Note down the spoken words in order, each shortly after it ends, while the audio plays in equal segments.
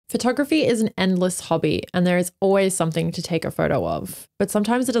Photography is an endless hobby and there is always something to take a photo of, but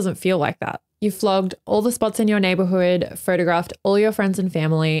sometimes it doesn't feel like that. You've vlogged all the spots in your neighborhood, photographed all your friends and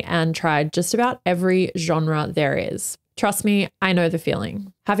family, and tried just about every genre there is. Trust me, I know the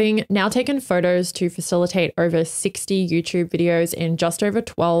feeling. Having now taken photos to facilitate over 60 YouTube videos in just over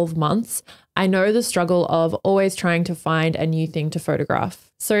 12 months, I know the struggle of always trying to find a new thing to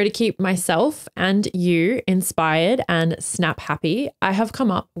photograph. So to keep myself and you inspired and snap happy, I have come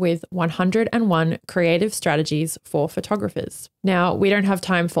up with 101 creative strategies for photographers. Now, we don't have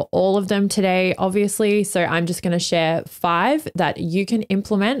time for all of them today, obviously, so I'm just going to share 5 that you can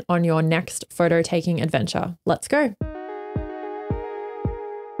implement on your next photo taking adventure. Let's go.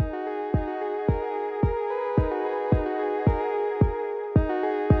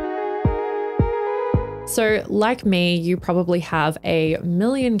 So like me, you probably have a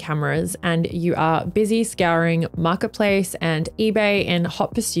million cameras and you are busy scouring Marketplace and eBay in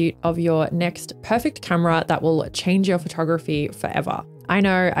hot pursuit of your next perfect camera that will change your photography forever. I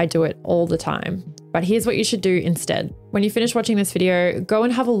know I do it all the time, but here's what you should do instead. When you finish watching this video, go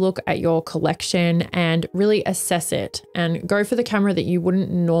and have a look at your collection and really assess it and go for the camera that you wouldn't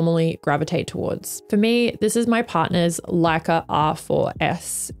normally gravitate towards. For me, this is my partner's Leica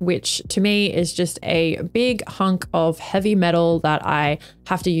R4s, which to me is just a big hunk of heavy metal that I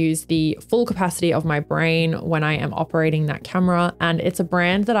have to use the full capacity of my brain when I am operating that camera. And it's a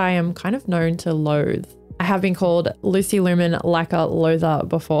brand that I am kind of known to loathe. I have been called Lucy Lumen Leica loather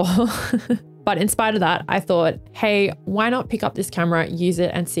before. But in spite of that, I thought, hey, why not pick up this camera, use it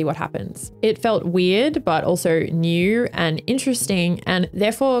and see what happens? It felt weird, but also new and interesting and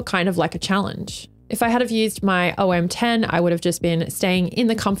therefore kind of like a challenge. If I had have used my OM10, I would have just been staying in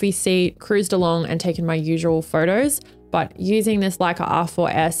the comfy seat, cruised along and taken my usual photos. But using this Leica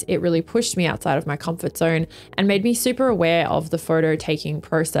R4s, it really pushed me outside of my comfort zone and made me super aware of the photo taking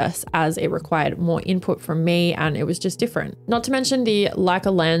process as it required more input from me and it was just different. Not to mention the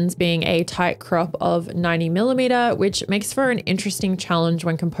Leica lens being a tight crop of 90mm, which makes for an interesting challenge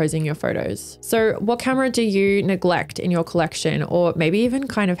when composing your photos. So what camera do you neglect in your collection or maybe even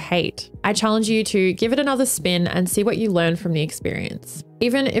kind of hate? I challenge you to give it another spin and see what you learn from the experience.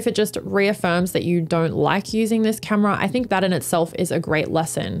 Even if it just reaffirms that you don't like using this camera, I think that in itself is a great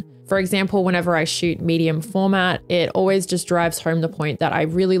lesson. For example, whenever I shoot medium format, it always just drives home the point that I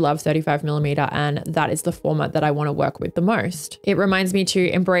really love 35mm and that is the format that I want to work with the most. It reminds me to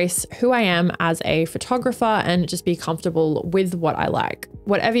embrace who I am as a photographer and just be comfortable with what I like.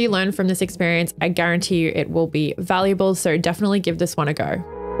 Whatever you learn from this experience, I guarantee you it will be valuable, so definitely give this one a go.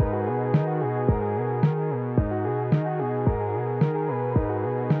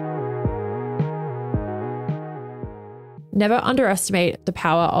 Never underestimate the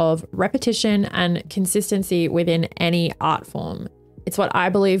power of repetition and consistency within any art form. It's what I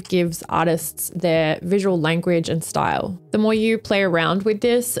believe gives artists their visual language and style. The more you play around with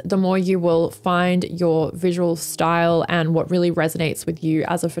this, the more you will find your visual style and what really resonates with you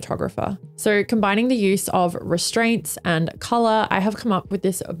as a photographer. So combining the use of restraints and color, I have come up with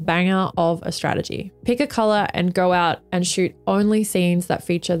this banger of a strategy. Pick a color and go out and shoot only scenes that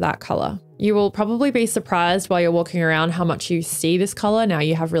feature that color. You will probably be surprised while you're walking around how much you see this color now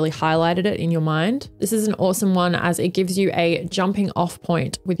you have really highlighted it in your mind. This is an awesome one as it gives you a jumping off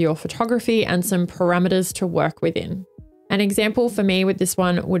point with your photography and some parameters to work within. An example for me with this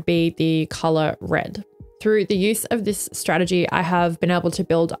one would be the color red. Through the use of this strategy, I have been able to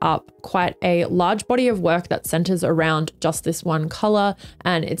build up quite a large body of work that centers around just this one color,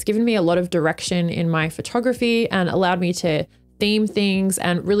 and it's given me a lot of direction in my photography and allowed me to theme things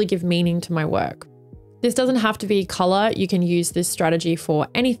and really give meaning to my work. This doesn't have to be color. You can use this strategy for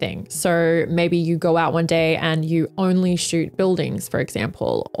anything. So maybe you go out one day and you only shoot buildings, for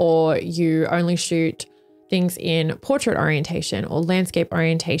example, or you only shoot things in portrait orientation or landscape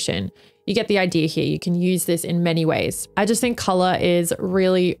orientation. You get the idea here. You can use this in many ways. I just think color is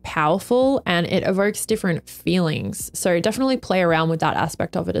really powerful and it evokes different feelings. So definitely play around with that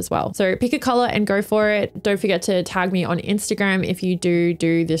aspect of it as well. So pick a color and go for it. Don't forget to tag me on Instagram if you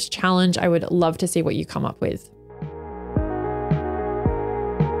do this challenge. I would love to see what you come up with.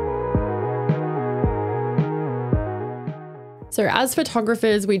 So as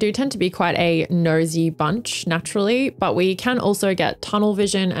photographers, we do tend to be quite a nosy bunch naturally, but we can also get tunnel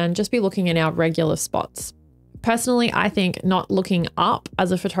vision and just be looking in our regular spots. Personally, I think not looking up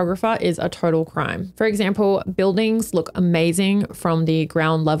as a photographer is a total crime. For example, buildings look amazing from the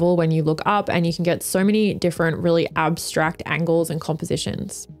ground level when you look up, and you can get so many different really abstract angles and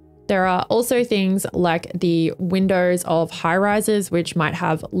compositions. There are also things like the windows of high-rises, which might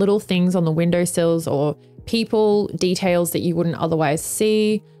have little things on the windowsills or people, details that you wouldn't otherwise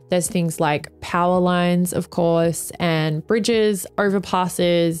see. There's things like power lines, of course, and bridges,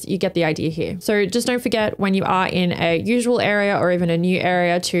 overpasses. You get the idea here. So just don't forget when you are in a usual area or even a new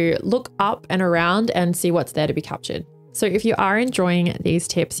area to look up and around and see what's there to be captured. So if you are enjoying these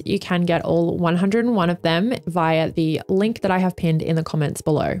tips, you can get all 101 of them via the link that I have pinned in the comments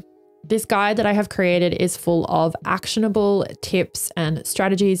below. This guide that I have created is full of actionable tips and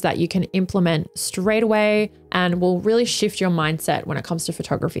strategies that you can implement straight away and will really shift your mindset when it comes to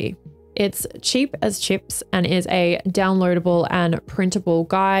photography. It's cheap as chips and is a downloadable and printable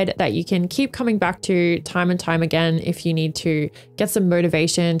guide that you can keep coming back to time and time again if you need to get some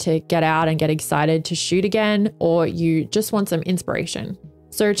motivation to get out and get excited to shoot again, or you just want some inspiration.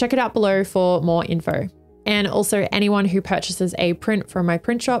 So check it out below for more info. And also anyone who purchases a print from my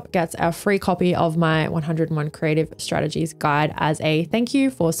print shop gets a free copy of my 101 Creative Strategies guide as a thank you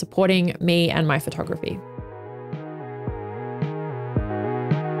for supporting me and my photography.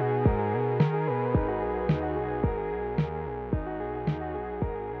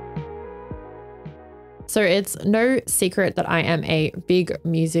 So it's no secret that I am a big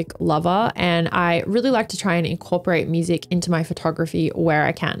music lover, and I really like to try and incorporate music into my photography where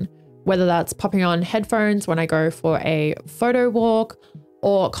I can. Whether that's popping on headphones when I go for a photo walk,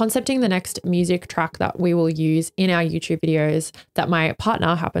 or concepting the next music track that we will use in our YouTube videos that my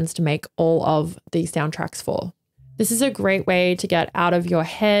partner happens to make all of the soundtracks for. This is a great way to get out of your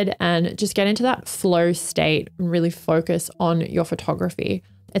head and just get into that flow state and really focus on your photography.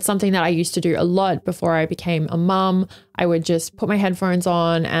 It's something that I used to do a lot before I became a mum. I would just put my headphones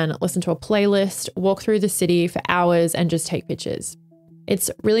on and listen to a playlist, walk through the city for hours and just take pictures.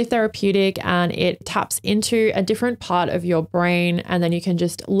 It's really therapeutic and it taps into a different part of your brain, and then you can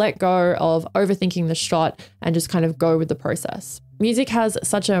just let go of overthinking the shot and just kind of go with the process. Music has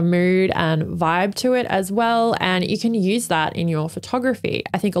such a mood and vibe to it as well, and you can use that in your photography.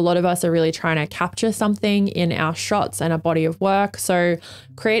 I think a lot of us are really trying to capture something in our shots and our body of work. So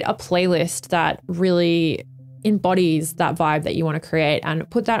create a playlist that really embodies that vibe that you want to create and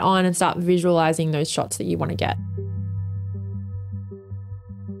put that on and start visualizing those shots that you want to get.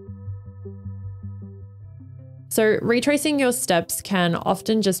 So retracing your steps can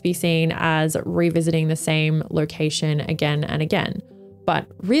often just be seen as revisiting the same location again and again, but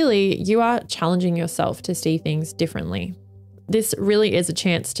really you are challenging yourself to see things differently. This really is a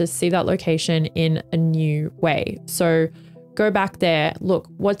chance to see that location in a new way. So go back there, look,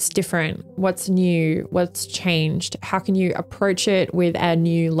 what's different, what's new, what's changed? How can you approach it with a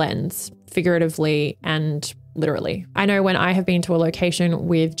new lens, figuratively and literally? I know when I have been to a location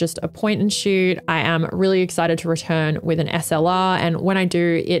with just a point and shoot, I am really excited to return with an SLR. And when I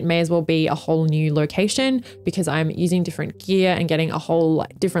do, it may as well be a whole new location because I'm using different gear and getting a whole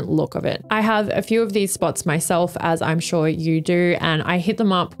different look of it. I have a few of these spots myself, as I'm sure you do, and I hit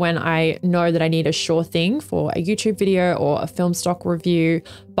them up when I know that I need a sure thing for a YouTube video or a film stock review.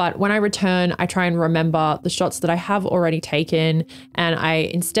 But when I return, I try and remember the shots that I have already taken, and I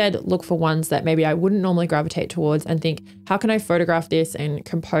instead look for ones that maybe I wouldn't normally gravitate towards and think, how can I photograph this and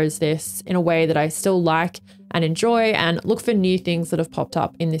compose this in a way that I still like and enjoy, and look for new things that have popped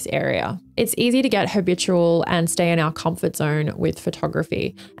up in this area. It's easy to get habitual and stay in our comfort zone with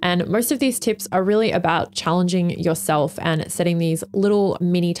photography. And most of these tips are really about challenging yourself and setting these little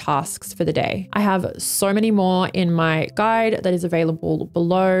mini tasks for the day. I have so many more in my guide that is available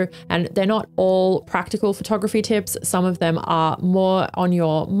below, and they're not all practical photography tips. Some of them are more on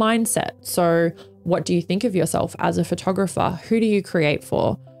your mindset. So what do you think of yourself as a photographer? Who do you create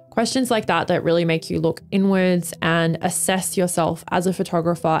for? Questions like that really make you look inwards and assess yourself as a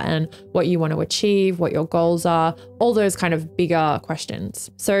photographer and what you want to achieve, what your goals are, all those kind of bigger questions.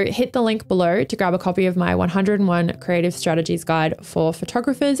 So hit the link below to grab a copy of my 101 Creative Strategies Guide for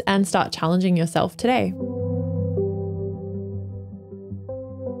photographers and start challenging yourself today.